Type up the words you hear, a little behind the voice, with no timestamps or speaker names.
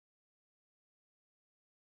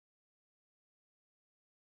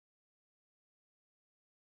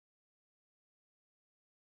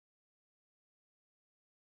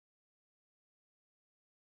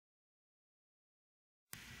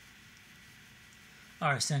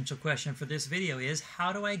Our essential question for this video is,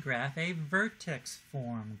 how do I graph a vertex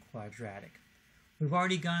form quadratic? We've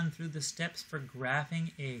already gone through the steps for graphing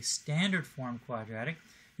a standard form quadratic.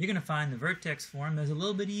 You're going to find the vertex form is a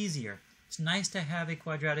little bit easier. It's nice to have a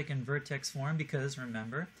quadratic in vertex form because,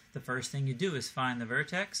 remember, the first thing you do is find the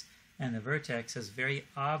vertex, and the vertex is very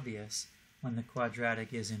obvious when the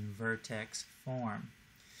quadratic is in vertex form.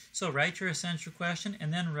 So write your essential question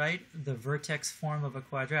and then write the vertex form of a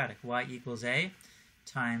quadratic. Y equals a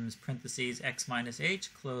times parentheses x minus h,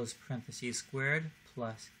 close parentheses squared,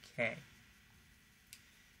 plus k.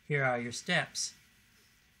 Here are your steps.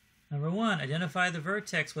 Number 1, identify the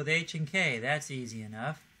vertex with h and k. That's easy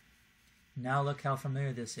enough. Now look how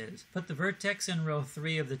familiar this is. Put the vertex in row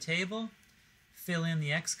 3 of the table. Fill in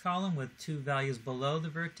the x column with 2 values below the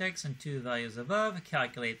vertex and 2 values above.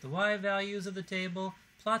 Calculate the y values of the table.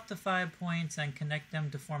 Plot the 5 points and connect them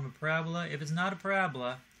to form a parabola. If it's not a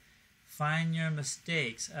parabola, find your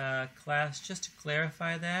mistakes. Class, just to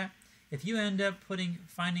clarify that, if you end up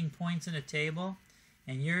finding points in a table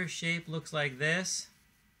and your shape looks like this,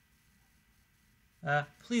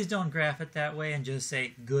 please don't graph it that way and just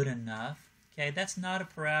say good enough. Okay, that's not a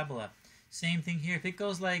parabola. Same thing here. If it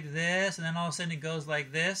goes like this and then all of a sudden it goes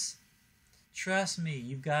like this, trust me,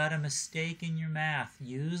 you've got a mistake in your math.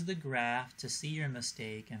 Use the graph to see your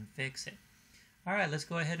mistake and fix it. Alright, let's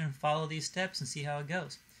go ahead and follow these steps and see how it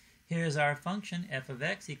goes. Here's our function, f of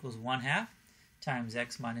x equals 1/2 times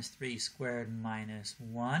x minus 3 squared minus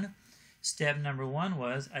 1. Step number 1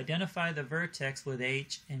 was identify the vertex with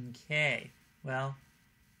h and k. Well,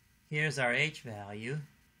 here's our h value.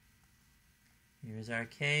 Here's our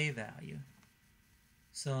k value.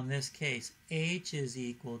 So in this case, h is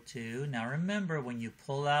equal to, now remember when you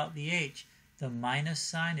pull out the h, the minus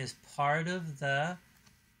sign is part of the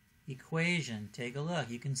equation. Take a look.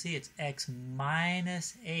 You can see it's x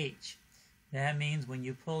minus h. That means when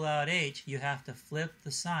you pull out h, you have to flip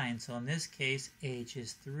the sign. So in this case, h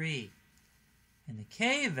is 3. And the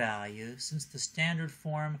k value, since the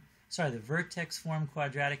the vertex form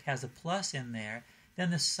quadratic has a plus in there,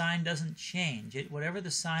 then the sign doesn't change. Whatever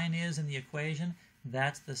the sign is in the equation,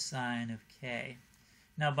 that's the sign of k.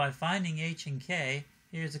 Now by finding h and k,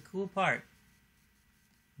 here's the cool part.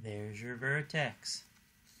 There's your vertex.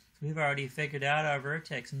 So we've already figured out our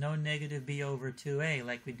vertex, no negative b over 2a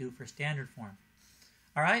like we do for standard form.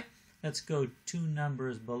 Alright, let's go 2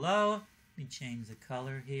 numbers below. Let me change the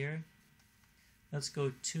color here. Let's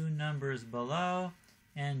go 2 numbers below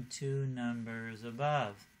and 2 numbers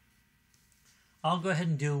above. I'll go ahead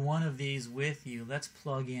and do one of these with you. Let's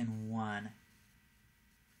plug in 1.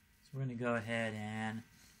 So we're going to go ahead and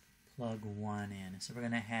plug 1 in. So we're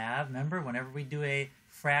going to have, remember, whenever we do a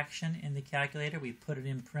fraction in the calculator, we put it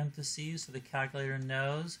in parentheses so the calculator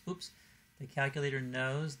knows,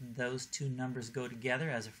 those 2 numbers go together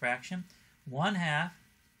as a fraction. 1/2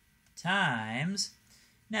 times,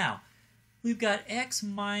 now, we've got x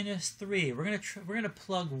minus 3. We're going to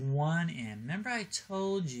plug 1 in. Remember I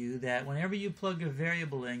told you that whenever you plug a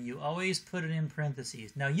variable in, you always put it in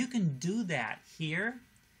parentheses. Now you can do that here,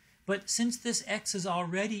 but since this x is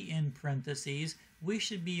already in parentheses, we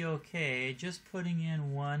should be okay just putting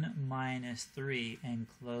in 1 minus 3 and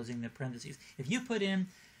closing the parentheses. If you put in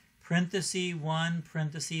parenthesis 1,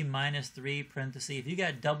 parenthesis minus 3, parenthesis, if you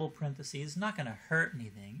got double parentheses, it's not going to hurt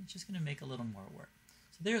anything. It's just going to make a little more work.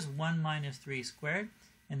 There's 1 minus 3 squared,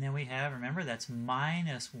 and then we have, remember, that's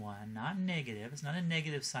minus 1, not negative. It's not a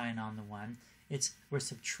negative sign on the 1. We're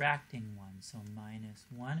subtracting 1, so minus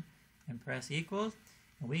 1, and press equals,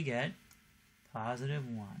 and we get positive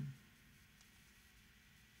 1.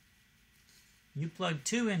 You plug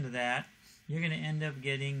 2 into that, you're going to end up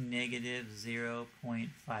getting negative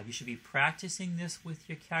 0.5. You should be practicing this with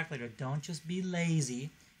your calculator. Don't just be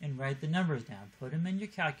lazy and write the numbers down. Put them in your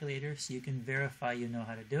calculator so you can verify you know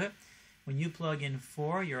how to do it. When you plug in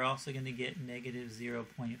 4, you're also going to get negative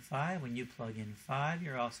 0.5. When you plug in 5,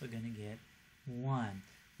 you're also going to get 1.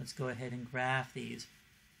 Let's go ahead and graph these.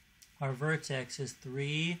 Our vertex is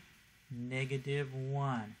 3, negative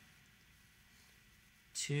 1.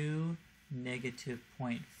 2, negative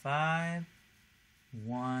 0.5.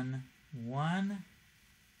 1, 1.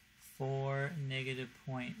 4, negative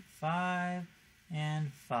 0.5.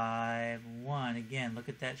 And 5, 1. Again, look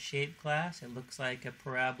at that shape, class. It looks like a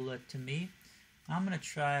parabola to me. I'm going to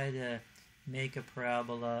try to make a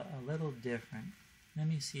parabola a little different. Let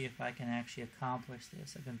me see if I can actually accomplish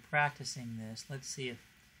this. I've been practicing this. Let's see if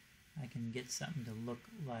I can get something to look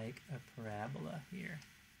like a parabola here.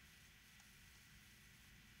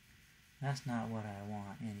 That's not what I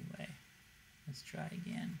want anyway. Let's try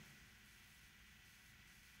again.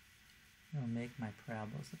 It'll make my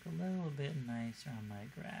parabolas look a little bit nicer on my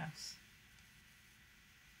graphs.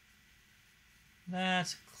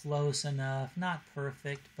 That's close enough. Not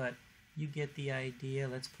perfect, but you get the idea.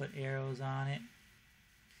 Let's put arrows on it.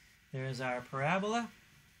 There's our parabola.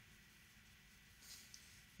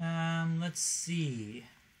 Let's see.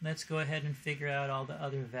 Let's go ahead and figure out all the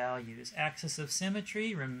other values. Axis of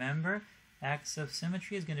symmetry, remember, axis of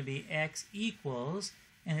symmetry is going to be x equals,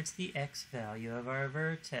 and it's the x value of our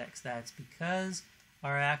vertex. That's because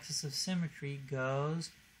our axis of symmetry goes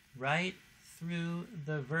right through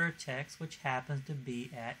the vertex, which happens to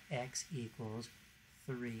be at x equals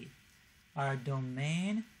 3. Our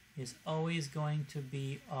domain is always going to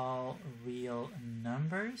be all real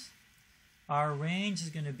numbers. Our range is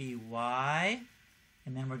going to be y,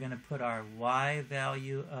 and then we're going to put our y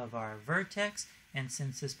value of our vertex, and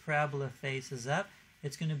since this parabola faces up,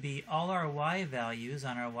 it's going to be all our y values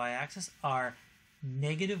on our y-axis are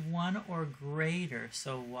 -1 or greater.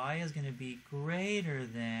 So y is going to be greater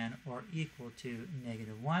than or equal to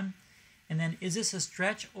 -1. And then is this a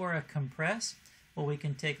stretch or a compress? Well, we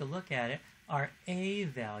can take a look at it. Our a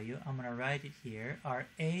value, I'm going to write it here, our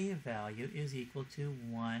a value is equal to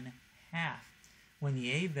 1/2. When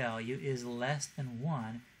the a value is less than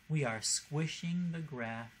 1, we are squishing the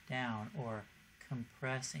graph down or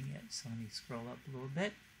compressing it. So let me scroll up a little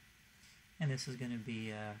bit. And this is going to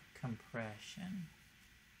be a compression.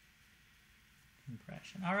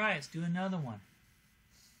 All right, let's do another one.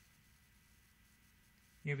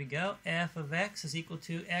 Here we go. F of x is equal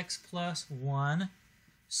to x plus 1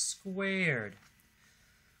 squared.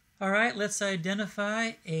 All right, let's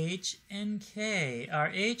identify h and k. Our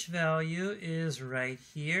h value is right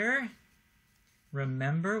here.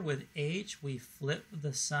 Remember, with h, we flip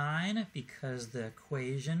the sign because the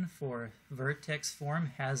equation for vertex form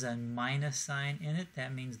has a minus sign in it.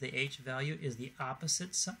 That means the h value is the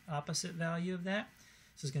opposite value of that.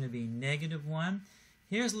 So it's going to be -1.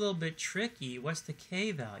 Here's a little bit tricky. What's the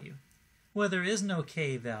k value? Well, there is no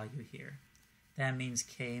k value here. That means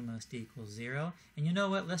k must equal 0. And you know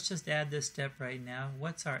what? Let's just add this step right now.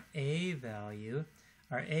 What's our a value?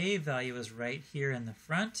 Our a value is right here in the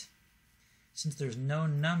front. Since there's no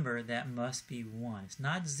number, that must be 1. It's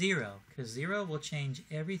not 0, because 0 will change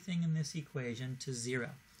everything in this equation to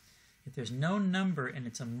 0. If there's no number and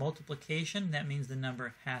it's a multiplication, that means the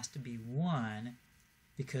number has to be 1,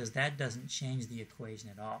 because that doesn't change the equation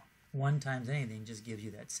at all. 1 times anything just gives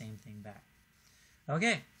you that same thing back.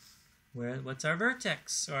 Okay, what's our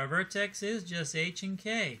vertex? So our vertex is just h and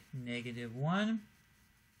k, -1,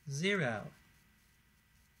 0.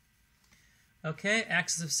 Okay,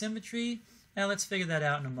 axis of symmetry. Now let's figure that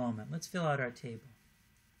out in a moment. Let's fill out our table.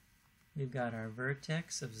 We've got our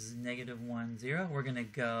vertex of -1, 0. We're going to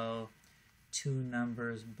go 2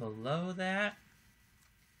 numbers below that,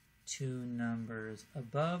 2 numbers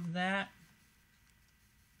above that.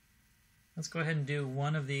 Let's go ahead and do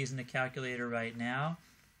one of these in the calculator right now.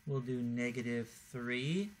 We'll do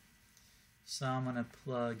 -3. So I'm going to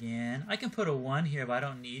plug in. I can put a 1 here, but I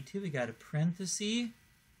don't need to. We got a parenthesis.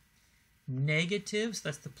 Negative, so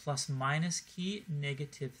that's the plus minus key,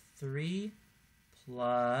 -3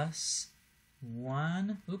 plus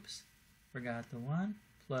 1, oops, forgot the 1,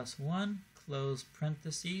 plus 1, close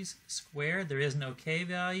parentheses, squared. There is no k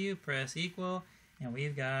value, press equal, and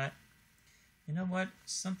we've got, you know what,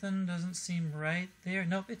 something doesn't seem right there.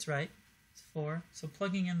 Nope, it's right, it's 4. So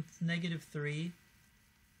plugging in -3,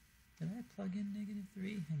 did I plug in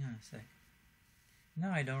 -3? Hang on a sec.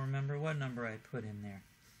 Now I don't remember what number I put in there.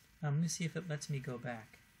 Let me see if it lets me go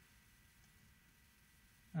back.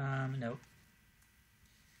 Nope.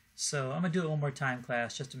 So I'm going to do it one more time,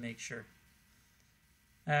 class, just to make sure.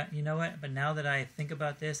 You know what? But now that I think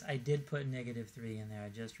about this, I did put -3 in there. I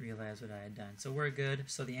just realized what I had done. So we're good.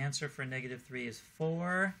 So the answer for -3 is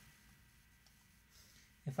 4.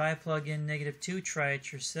 If I plug in -2, try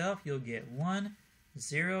it yourself. You'll get 1.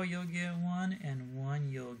 0, you'll get 1. And 1,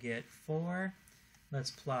 you'll get 4.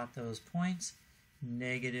 Let's plot those points.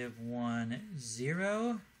 -1,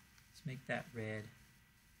 0. Let's make that red.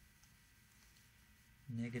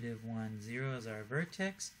 -1, 0 is our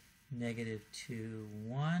vertex. -2,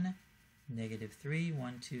 1. -3,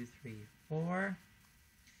 1, 2, 3, 4.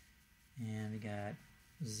 And we got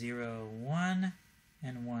 0, 1,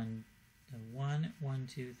 and 1, 1, 1,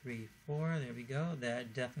 2, 3, 4. There we go.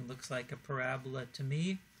 That definitely looks like a parabola to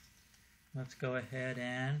me. Let's go ahead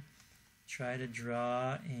and try to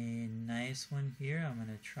draw a nice one here. I'm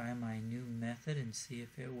going to try my new method and see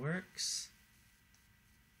if it works.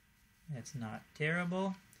 That's not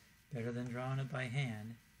terrible. Better than drawing it by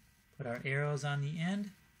hand. Put our arrows on the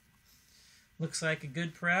end. Looks like a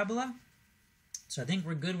good parabola. So I think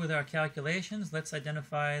we're good with our calculations. Let's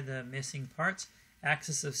identify the missing parts.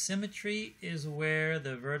 Axis of symmetry is where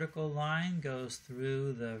the vertical line goes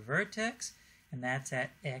through the vertex, and that's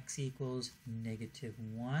at x equals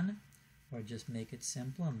 -1. Or just make it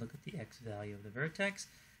simple and look at the x value of the vertex.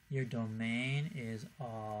 Your domain is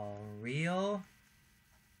all real.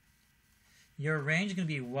 Your range is going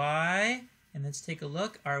to be y, and let's take a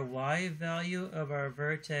look. Our y value of our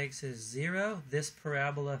vertex is 0. This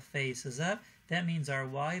parabola faces up. That means our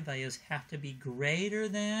y values have to be greater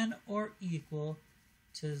than or equal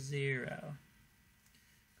to 0.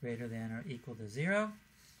 Greater than or equal to 0.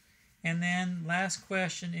 And then last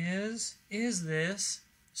question is this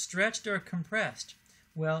stretched or compressed?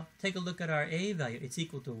 Well, take a look at our a value. It's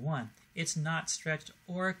equal to 1. It's not stretched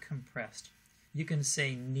or compressed. You can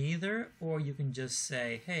say neither, or you can just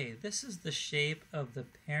say, hey, this is the shape of the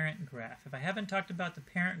parent graph. If I haven't talked about the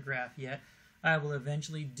parent graph yet, I will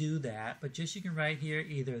eventually do that. But just you can write here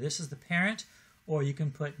either this is the parent, or you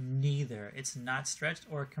can put neither. It's not stretched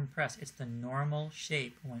or compressed. It's the normal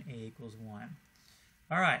shape when a equals 1.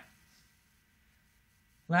 All right.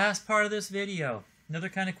 Last part of this video. Another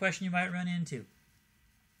kind of question you might run into.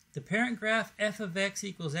 The parent graph f of x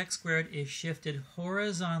equals x squared is shifted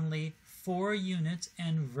horizontally 4 units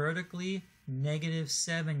and vertically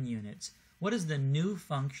 -7 units. What is the new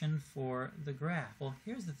function for the graph? Well,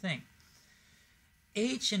 here's the thing.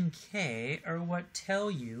 H and K are what tell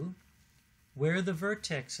you where the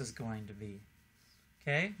vertex is going to be.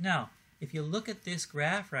 Okay? Now, if you look at this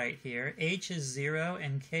graph right here, H is 0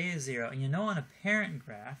 and K is 0. And you know on the parent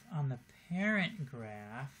graph,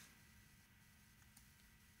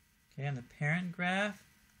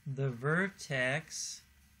 the vertex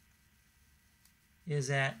is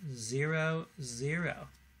at 0, 0.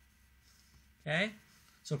 Okay?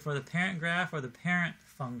 So for the parent graph or the parent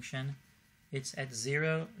function, it's at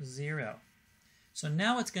 0, 0. So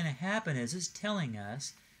now what's going to happen is it's telling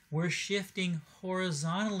us we're shifting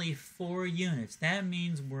horizontally 4 units. That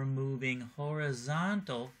means we're moving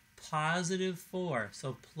horizontal +4.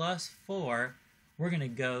 So +4, we're going to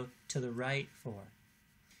go to the right 4.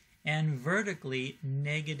 And vertically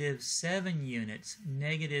 -7 units.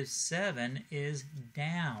 -7 is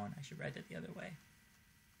down. I should write that the other way.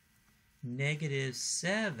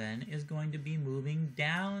 -7 is going to be moving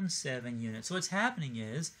down 7 units. So what's happening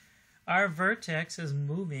is our vertex is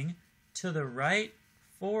moving to the right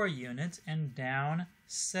 4 units and down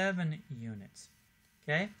 7 units.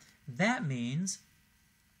 Okay? That means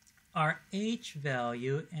our h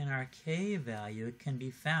value and our k value can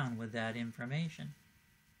be found with that information.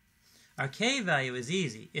 Our k value is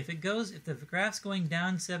easy. If the graph's going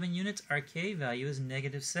down 7 units, our k value is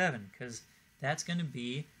 -7, because that's going to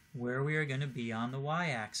be where we are going to be on the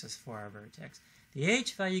y-axis for our vertex. The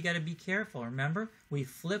h value, you got to be careful. Remember, we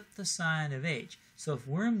flipped the sign of h. So if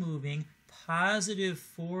we're moving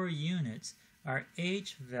 +4 units, our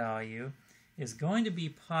h value is going to be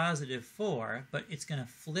 +4, but it's going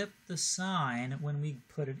to flip the sign when we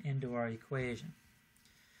put it into our equation.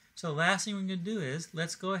 So the last thing we're going to do is,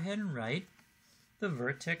 let's go ahead and write the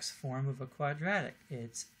vertex form of a quadratic.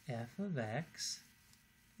 It's f of x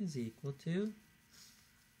is equal to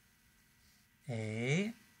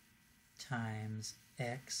a times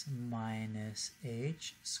x minus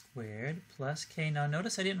h squared plus k. Now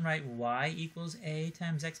notice I didn't write y equals a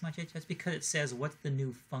times x minus h. That's because it says what's the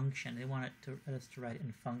new function. They want us to write it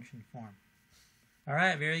in function form. All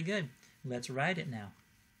right, very good. Let's write it now.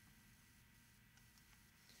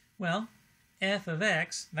 Well, f of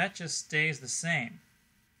x, that just stays the same.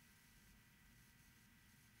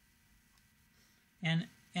 And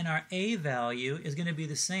our a value is going to be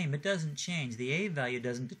the same. It doesn't change. The a value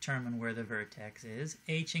doesn't determine where the vertex is.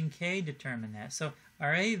 H and k determine that. So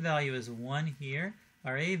our a value is 1 here.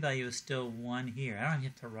 Our a value is still 1 here. I don't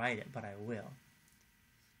have to write it, but I will.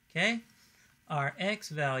 Okay? Our x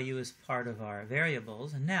value is part of our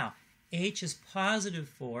variables. And now, h is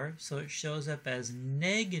 +4, so it shows up as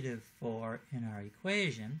 -4 in our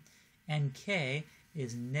equation. And k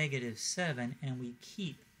is -7, and we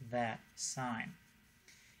keep that sign.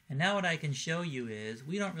 And now what I can show you is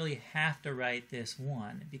we don't really have to write this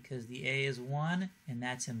 1 because the a is 1 and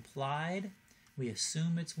that's implied. We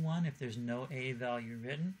assume it's 1 if there's no a value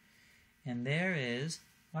written. And there is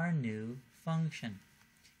our new function.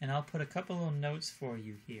 And I'll put a couple of notes for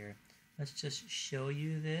you here. Let's just show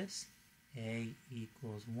you this. A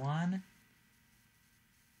equals 1.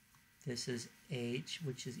 This is h,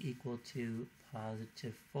 which is equal to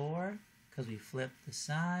 +4 because we flipped the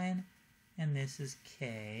sign. And this is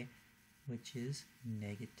k, which is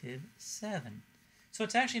 -7. So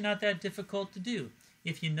it's actually not that difficult to do.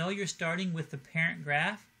 If you know you're starting with the parent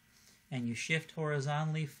graph, and you shift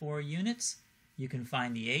horizontally 4 units, you can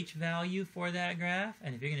find the h value for that graph.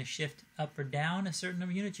 And if you're going to shift up or down a certain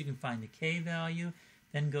number of units, you can find the k value.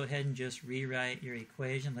 Then go ahead and just rewrite your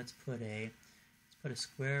equation. Let's put a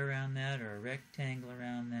square around that, or a rectangle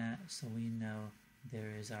around that, so we know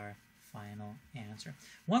there is our final answer.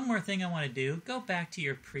 One more thing I want to do, go back to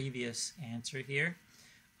your previous answer here.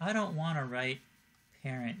 I don't want to write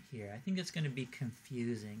parent here. I think it's going to be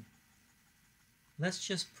confusing. Let's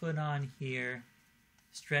just put on here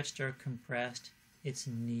stretched or compressed. It's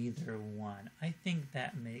neither one. I think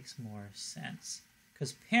that makes more sense.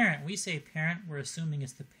 Because parent, we say parent, we're assuming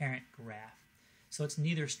it's the parent graph. So it's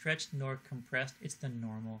neither stretched nor compressed. It's the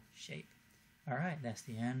normal shape. All right, that's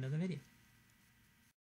the end of the video.